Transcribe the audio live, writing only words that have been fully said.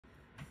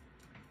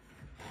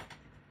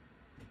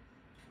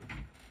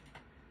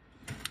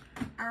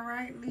All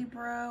right,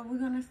 Libra, we're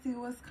going to see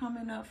what's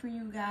coming up for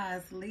you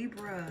guys.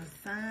 Libra,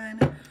 Sun,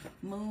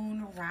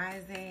 Moon,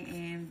 Rising,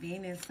 and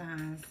Venus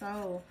signs.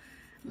 So,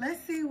 let's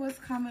see what's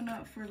coming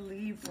up for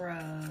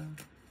Libra.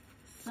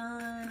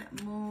 Sun,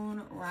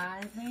 Moon,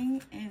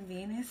 Rising, and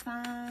Venus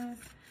signs.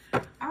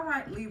 All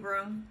right,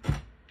 Libra.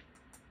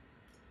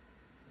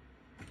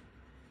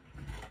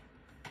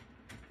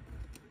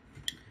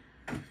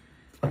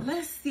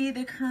 Let's see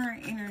the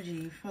current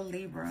energy for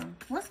Libra.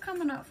 What's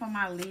coming up for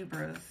my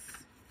Libras?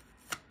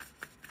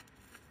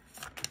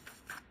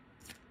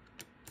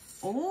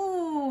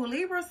 Oh,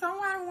 Libra,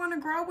 someone want to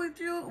grow with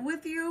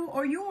you,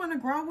 or you want to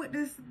grow with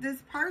this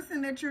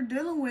person that you're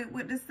dealing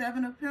with the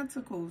Seven of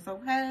Pentacles,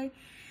 okay?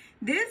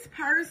 This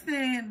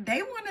person,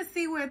 they want to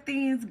see where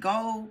things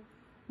go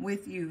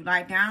with you,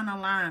 like down the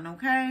line,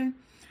 okay?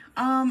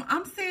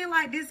 I'm seeing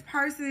like this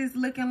person is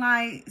looking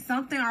like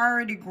something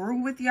already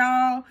grew with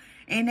y'all,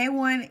 and they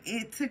want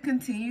it to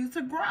continue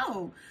to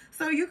grow.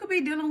 So you could be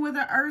dealing with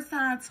an Earth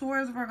sign,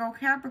 Taurus, Virgo,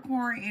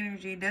 Capricorn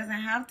energy. It doesn't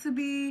have to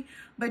be,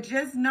 but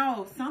just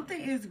know something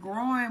is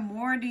growing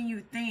more than you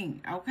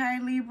think. Okay,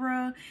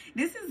 Libra?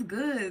 This is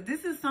good.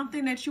 This is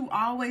something that you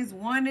always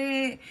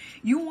wanted.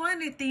 You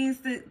wanted things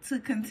to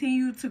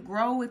continue to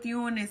grow with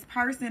you and this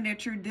person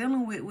that you're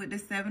dealing with the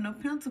Seven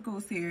of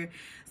Pentacles here.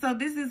 So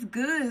this is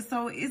good.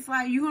 So it's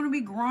like you're going to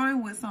be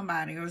growing with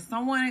somebody, or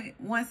someone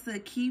wants to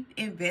keep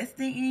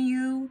investing in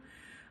you.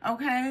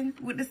 Okay,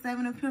 with the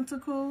Seven of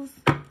Pentacles.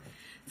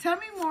 Tell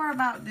me more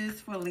about this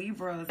for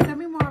Libra. Tell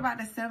me more about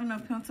the Seven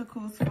of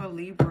Pentacles for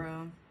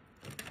Libra.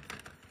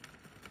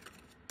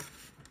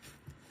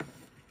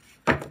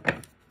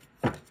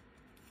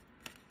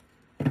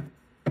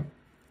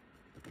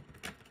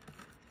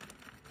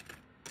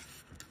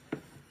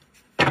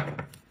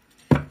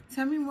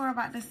 Tell me more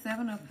about the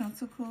Seven of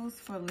Pentacles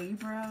for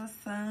Libra,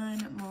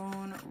 Sun,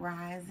 Moon,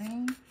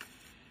 Rising,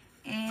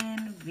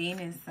 and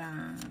Venus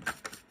sign.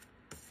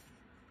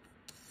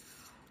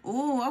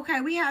 Oh,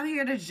 okay. We have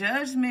here the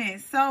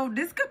Judgment. So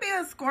this could be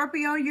a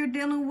Scorpio you're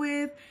dealing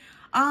with.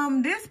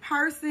 This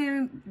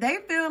person, they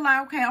feel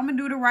like, okay, I'm going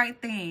to do the right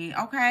thing.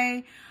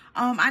 Okay.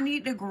 I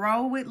need to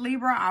grow with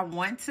Libra. I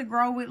want to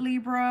grow with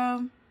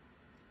Libra.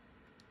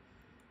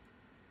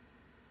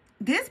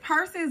 This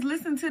person is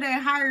listening to their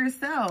higher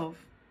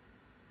self.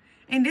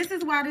 And this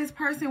is why this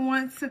person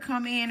wants to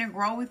come in and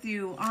grow with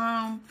you.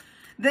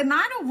 The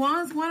Nine of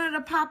Wands wanted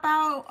to pop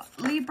out,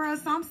 Libra.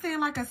 So I'm saying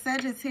like a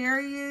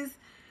Sagittarius.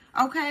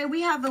 Okay,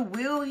 we have the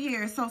Wheel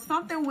here. So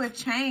something would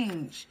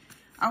change.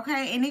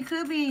 Okay, and it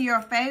could be in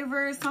your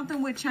favor.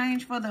 Something would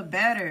change for the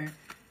better.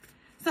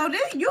 So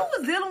this, you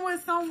was dealing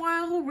with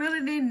someone who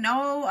really didn't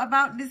know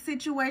about this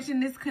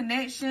situation, this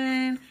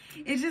connection.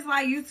 It's just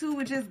like you two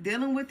were just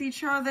dealing with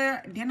each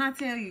other. Then I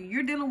tell you,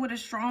 you're dealing with a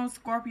strong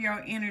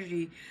Scorpio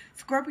energy.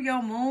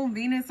 Scorpio moon,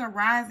 Venus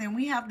arising.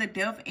 We have the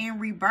death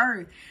and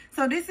rebirth.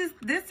 So this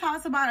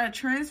talks about a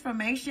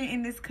transformation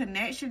in this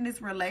connection,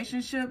 this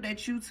relationship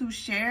that you two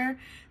share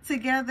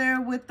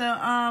together with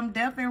the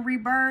death and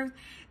rebirth.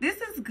 This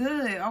is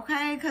good,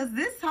 okay? Because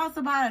this talks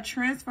about a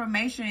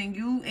transformation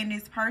you and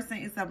this person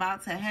is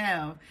about to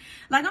have.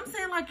 Like I'm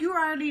saying, like you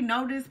already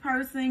know this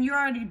person. You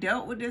already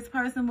dealt with this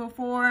person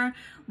before.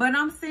 But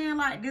I'm saying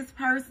like this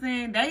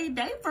person, they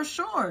for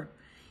sure.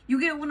 You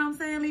get what I'm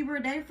saying,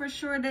 Libra? They for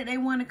sure that they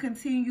want to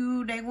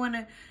continue. They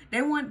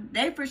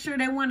for sure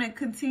they want to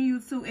continue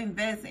to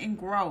invest and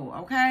grow,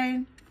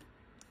 okay?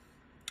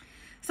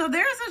 So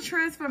there's a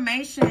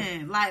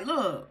transformation. Like,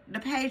 look, the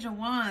Page of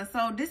Wands.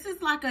 So this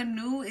is like a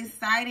new,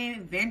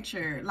 exciting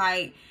venture.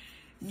 Like,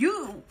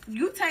 you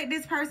take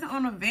this person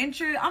on a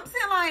venture. I'm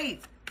saying,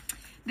 like,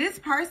 this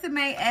person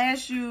may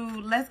ask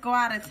you, let's go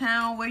out of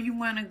town, where you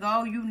want to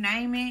go. You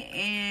name it,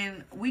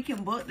 and we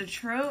can book the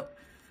trip.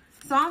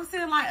 So I'm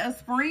saying, like, a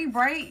spring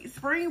break.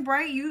 Spring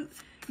break,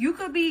 you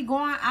could be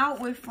going out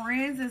with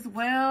friends as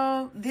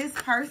well. This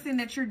person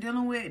that you're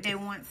dealing with, they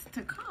wants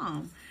to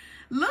come.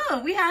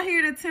 Look, we have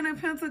here the Ten of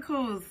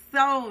Pentacles.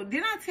 So,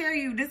 didn't I tell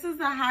you, this is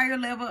a higher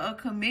level of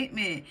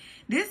commitment.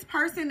 This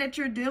person that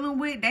you're dealing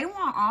with, they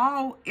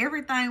want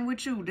everything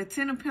with you. The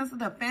Ten of Pentacles,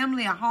 the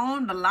family, a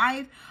home, the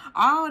life,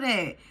 all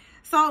that.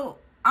 So,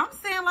 I'm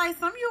saying like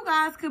some of you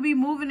guys could be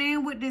moving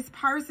in with this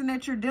person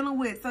that you're dealing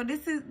with. So,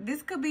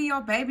 this could be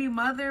your baby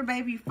mother,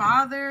 baby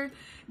father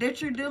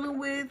that you're dealing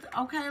with.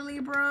 Okay,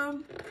 Libra?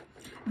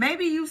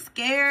 Maybe you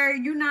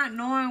scared. You're not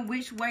knowing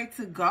which way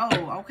to go,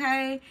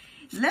 okay?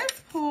 Let's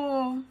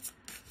pull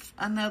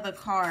another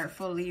card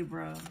for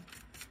Libra.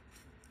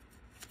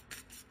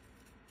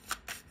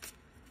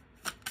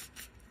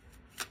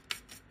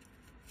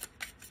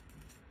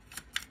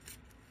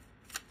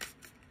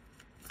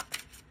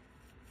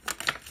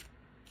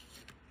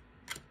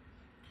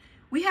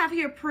 We have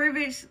here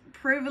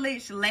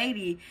privileged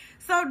lady.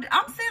 So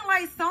I'm saying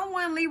like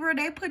someone, Libra,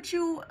 they put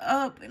you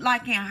up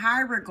like in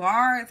high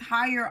regards,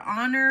 higher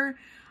honor.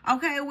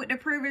 Okay, with the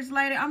privileged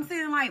lady, I'm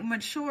saying like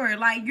mature.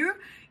 Like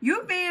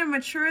you're being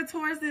mature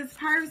towards this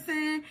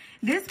person.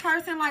 This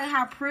person, like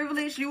how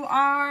privileged you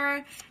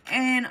are,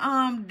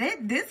 and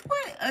this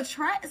what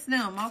attracts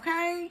them.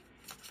 Okay.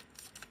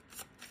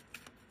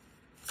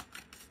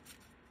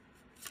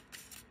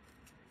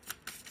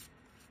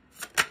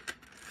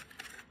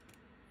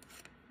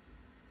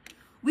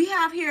 We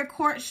have here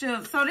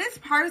courtship. So this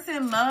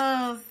person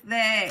loves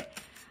that,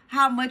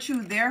 how much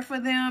you there for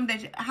them,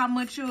 how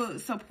much you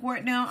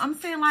support them. I'm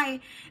saying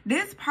like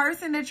this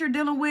person that you're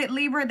dealing with,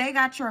 Libra, they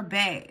got your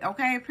back.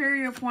 Okay,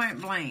 period,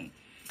 point blank.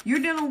 You're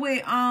dealing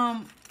with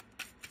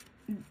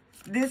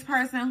this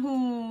person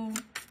who,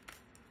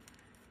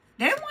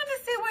 they want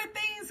to see where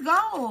things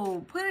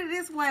go. Put it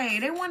this way,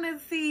 they want to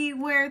see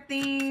where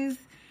things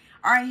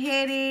are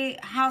headed,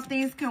 how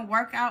things can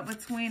work out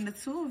between the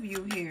two of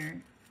you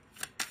here.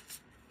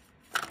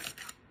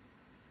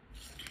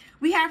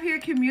 We have here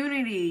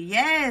community.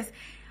 Yes.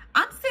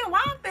 I'm saying,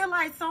 why I feel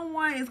like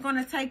someone is going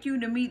to take you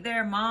to meet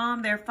their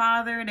mom, their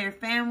father, their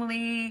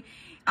family.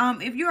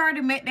 If you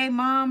already met their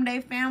mom,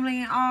 their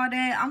family and all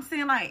that, I'm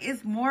saying like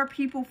it's more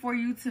people for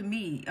you to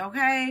meet,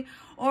 okay?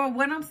 Or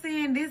what I'm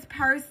saying, this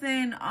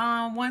person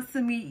wants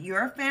to meet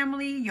your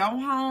family, your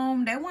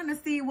home. They want to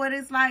see what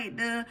it's like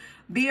to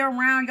be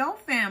around your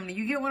family.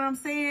 You get what I'm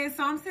saying?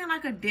 So I'm saying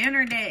like a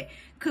dinner that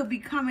could be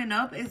coming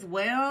up as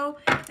well.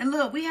 And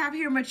look, we have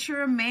here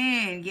mature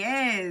man.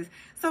 Yes.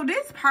 So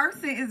this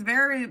person is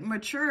very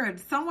mature,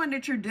 someone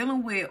that you're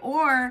dealing with.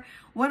 Or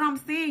what I'm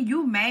saying,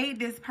 you made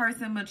this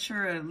person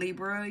mature,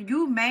 Libra.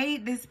 You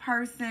made this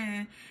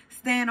person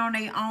stand on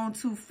their own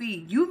 2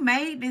 feet. You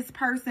made this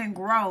person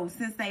grow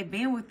since they've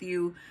been with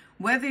you,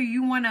 whether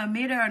you want to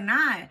admit it or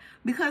not.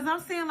 Because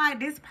I'm saying like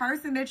this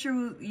person that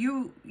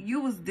you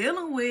was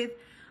dealing with,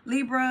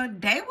 Libra,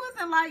 they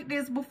wasn't like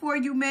this before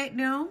you met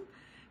them.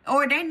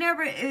 Or they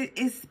never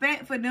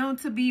expect for them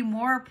to be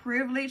more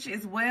privileged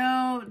as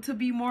well, to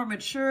be more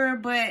mature.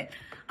 But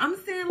I'm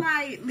saying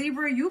like,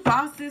 Libra, you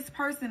bossed this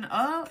person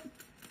up.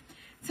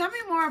 Tell me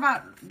more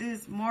about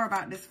this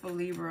for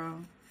Libra.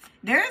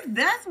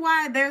 That's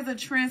why there's a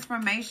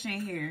transformation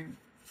here.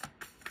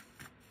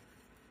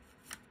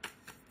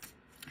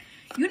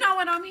 You know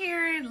what I'm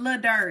hearing? Lil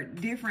Durk,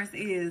 difference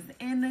is.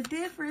 And the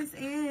difference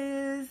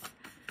is,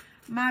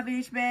 my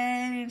bitch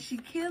bad and she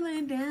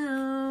killing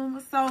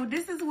them. So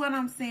this is what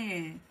I'm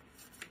saying.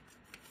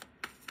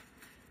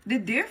 The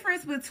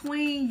difference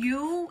between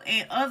you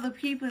and other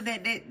people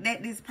that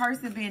this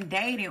person been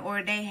dating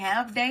or they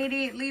have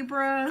dated,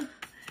 Libra.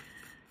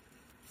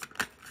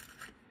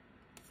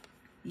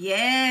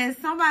 Yes,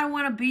 somebody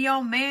want to be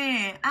your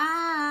man.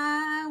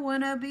 I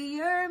want to be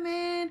your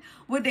man.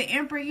 With the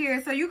Emperor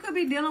here. So you could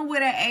be dealing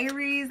with an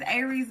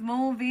Aries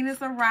moon,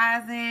 Venus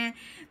rising.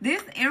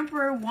 This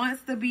Emperor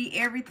wants to be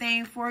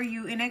everything for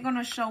you. And they're going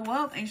to show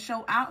up and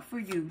show out for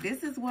you.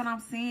 This is what I'm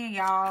seeing,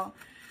 y'all.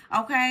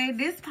 Okay,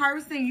 this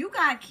person, you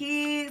got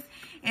kids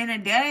and a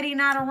daddy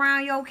not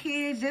around your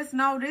kids. Just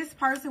know this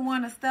person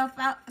want to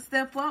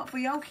step up for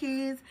your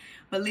kids.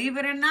 Believe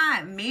it or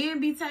not, men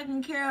be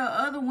taking care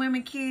of other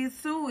women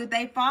kids too. If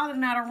they father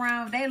not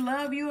around, if they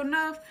love you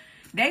enough,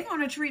 they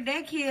gonna treat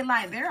that kid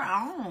like their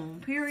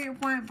own. Period,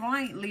 point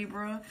blank,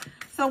 Libra.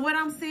 So what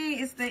I'm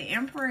saying is the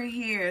Emperor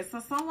here. So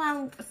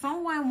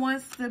someone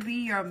wants to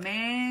be your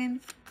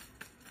man.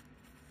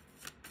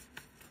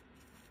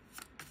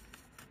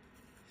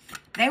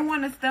 They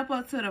want to step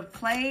up to the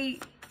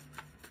plate.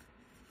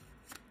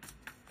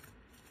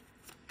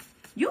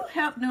 You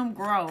help them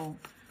grow.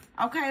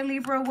 Okay,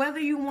 Libra, whether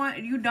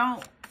you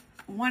don't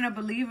want to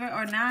believe it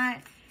or not,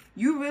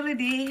 you really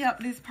did help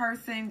this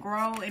person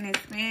grow and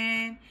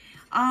expand.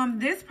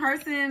 This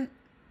person,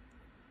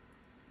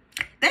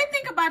 they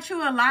think about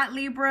you a lot,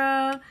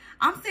 Libra.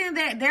 I'm saying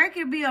that there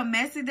could be a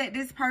message that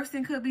this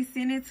person could be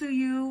sending to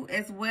you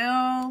as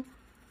well.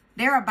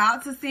 They're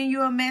about to send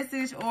you a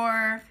message,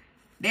 or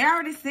they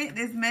already sent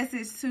this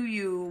message to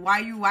you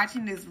while you're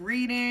watching this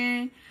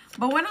reading.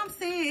 But what I'm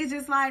saying is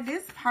just like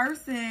this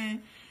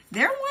person,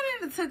 they're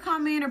wanting to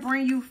come in and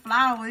bring you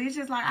flowers. It's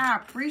just like, I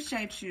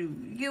appreciate you.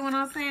 You get what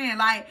I'm saying?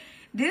 Like,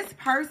 this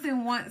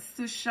person wants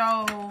to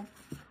show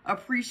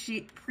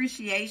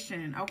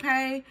appreciation,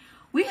 okay?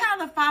 We have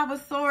the 5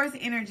 of Swords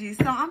energy.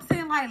 So I'm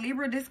saying, like,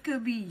 Libra, this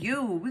could be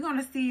you. We're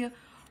going to see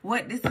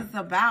what this is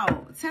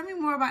about. Tell me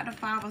more about the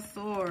 5 of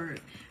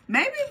Swords.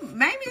 Maybe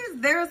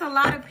there's a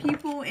lot of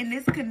people in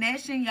this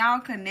connection, y'all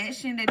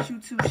connection, that you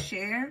two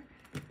share.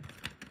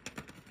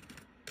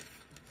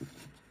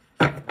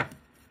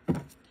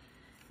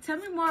 Tell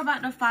me more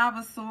about the 5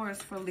 of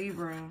Swords for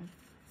Libra.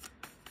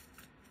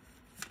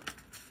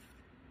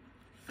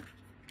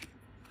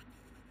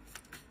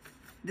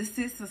 The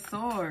 6 of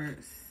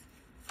Swords.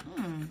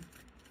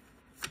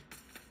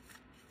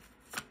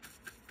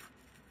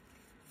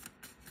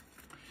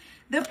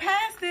 The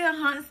past still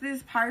haunts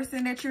this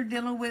person that you're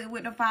dealing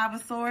with the 5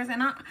 of Swords.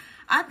 And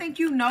I think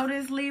you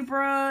notice,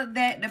 Libra,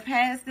 that the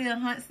past still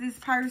haunts this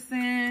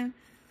person.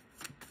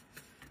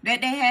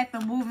 That they had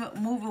to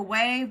move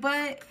away.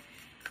 But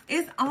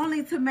it's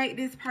only to make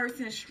this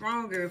person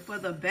stronger for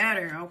the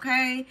better,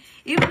 okay?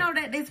 Even though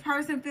that this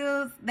person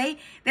feels, they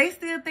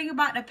still think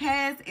about the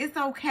past, it's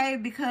okay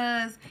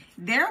because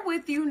they're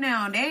with you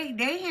now.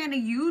 They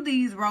handing you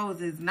these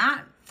roses,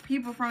 not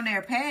people from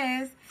their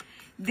past.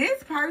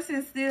 This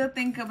person still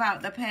think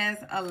about the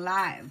past a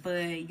lot,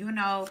 but you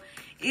know,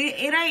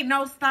 it ain't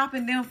no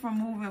stopping them from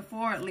moving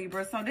forward,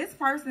 Libra. So this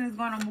person is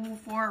going to move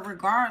forward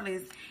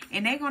regardless,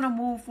 and they're going to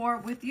move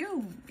forward with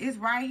you. It's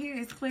right here.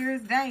 It's clear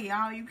as day,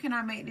 y'all. You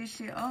cannot make this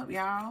shit up,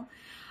 y'all.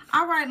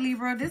 All right,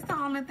 Libra, this is the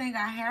only thing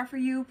I have for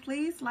you.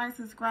 Please like,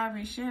 subscribe,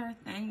 and share.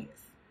 Thanks.